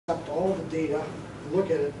accept all the data,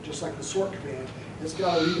 look at it just like the sort command. It's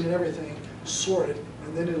got to read in everything, sort it,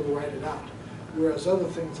 and then it'll write it out. Whereas other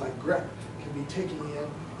things like grep can be taking in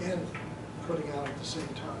and putting out at the same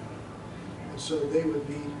time. And so they would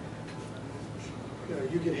be,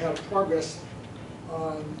 you could have progress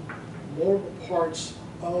on multiple parts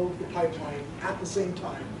of the pipeline at the same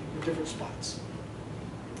time in different spots.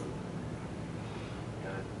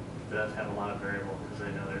 It does have a lot of variables because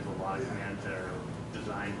I know there's a lot of commands that are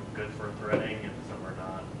designed good for threading and some are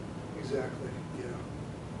not. Exactly, yeah.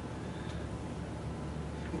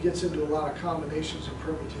 It gets into a lot of combinations and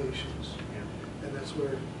permutations. Yeah. And that's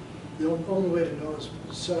where the only way to know is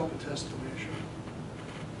to set up a test to measure.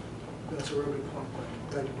 That's a real good point, but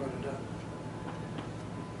glad you brought it up.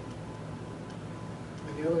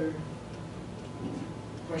 Any other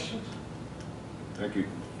questions? Thank you.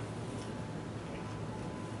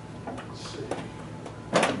 Let's see.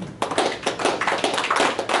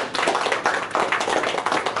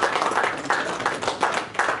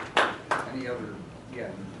 Any other,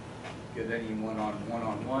 yeah, get anyone on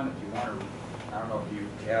one-on-one if you want to. I don't know if you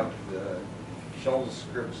have the shell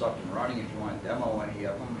scripts up and running, if you want to demo any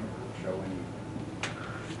of them or show any.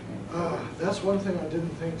 That's one thing I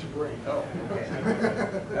didn't think to bring. Oh, okay.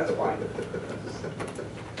 That's fine.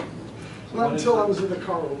 Not until I was in the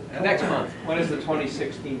car. Next month. When is the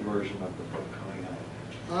 2016 version of the book coming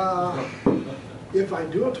out? If I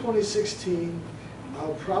do a 2016,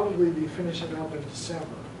 I'll probably be finishing up in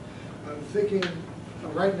December. I'm thinking,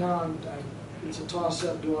 right now, it's a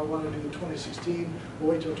toss-up. Do I want to do 2016 or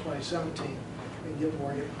wait till 2017 and get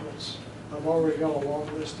more inputs? I've already got a long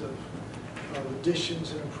list of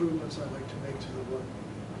additions and improvements I'd like to make to the book.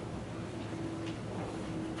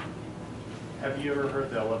 Have you ever heard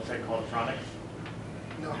the website called Tronics?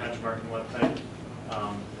 No. Benchmarking website.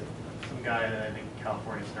 Some guy that I think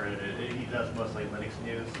California started it. He does mostly Linux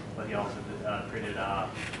news, but he also created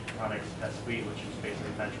Tronics Test Suite, which is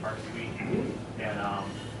basically benchmark suite. And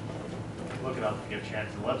look it up if you get a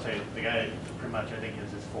chance. The website, the guy pretty much I think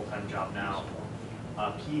is his full-time job now.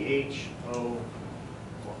 PHO.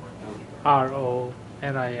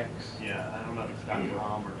 RONIX. Yeah, I don't know if it's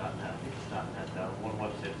 .com or .net. I think it's .net though. One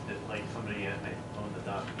website that like somebody may own the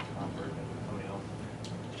 .com version, somebody else.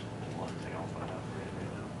 One second, I'll find out for you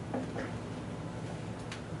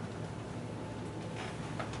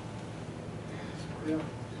right now.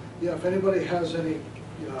 Yeah. If anybody has any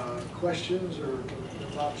questions or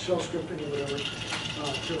about shell scripting or whatever,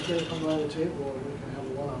 feel free to come by the table and we can have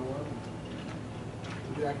a one-on-one.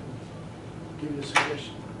 Maybe I can give you a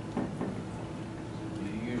suggestion. Do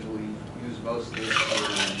you usually use most of this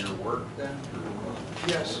in your work then?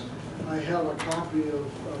 Yes, I have a copy of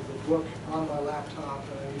the book on my laptop,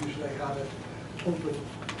 and I usually have it open.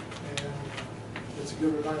 And it's a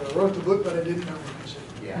good reminder. I wrote the book, but I didn't memorize it.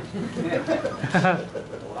 Yeah.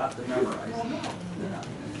 A lot to memorize. Yeah.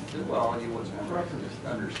 Well, you wouldn't memorize it, just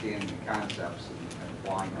understanding the concepts and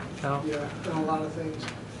applying them. No. Yeah, and a lot of things.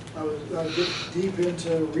 I was get deep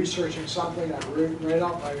into researching something. I write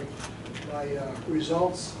out my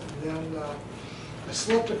results, and then I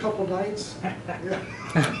slept a couple nights. Yeah.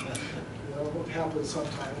 What happens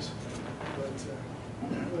sometimes, but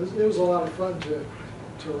it was a lot of fun to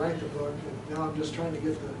write the book. And now I'm just trying to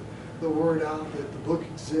get the word out that the book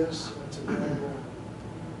exists and it's available.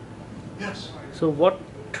 Yes. So what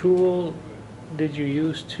tool did you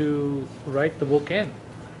use to write the book in?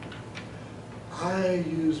 I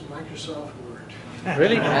use Microsoft Word.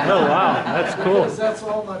 Really? Oh wow, that's cool. Because that's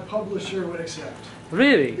all my publisher would accept.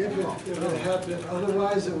 Really? If it had been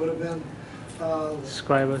otherwise, it would have been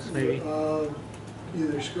Scribus maybe.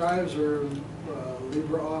 Either Scribes or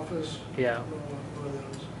LibreOffice. Yeah. One of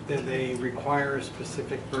those. Did they require a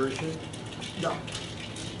specific version? No.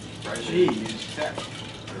 Right, you use text.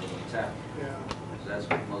 Yeah. Yeah. That's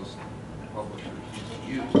what most publishers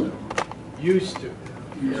use. So. Used to.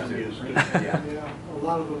 Yeah. Yeah. A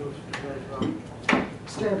lot of them have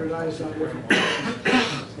standardized on different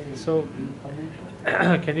things. So,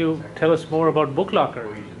 can you tell us more about BookLocker?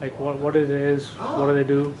 Like what it is, what do they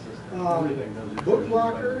do?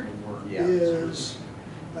 BookLocker is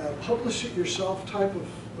a publish it yourself type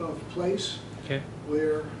of place. Okay.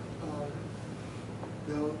 Where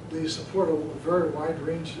they support a very wide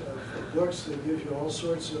range of books. They give you all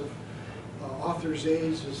sorts of author's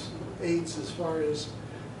aids as far as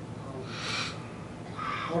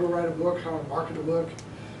how to write a book, how to market a book,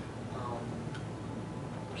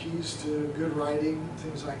 keys to good writing,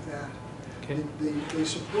 things like that. Okay. They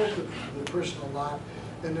support the person a lot,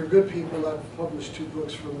 and they're good people. I've published 2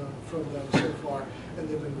 books from them so far, and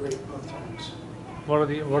they've been great both times.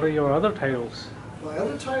 What are your other titles? My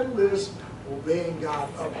other title is obeying God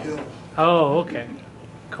uphill. Oh, okay.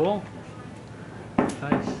 Cool.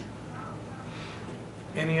 Nice.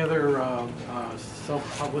 Any other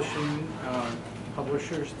self-publishing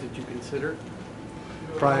publishers did you consider?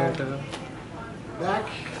 Prior to that. Back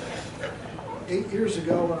 8 years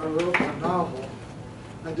ago when I wrote my novel,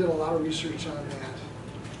 I did a lot of research on that.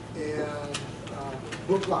 And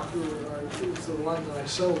Book Locker is the one that I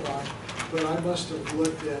settled on, but I must have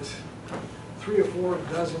looked at 3 or 4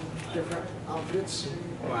 dozen different outfits.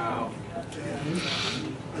 Wow. And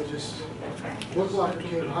I just, Book Locker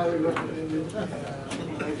came highly recommended,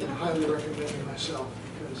 and I can highly recommend it myself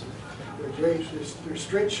because they're great, they're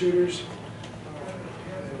straight shooters,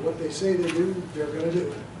 and what they say they do, they're gonna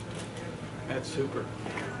do. That's super.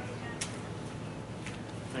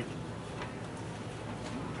 Thank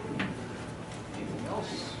you. Anything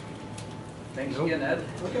else? Thanks again, Ed.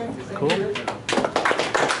 Okay, thank Cool. you.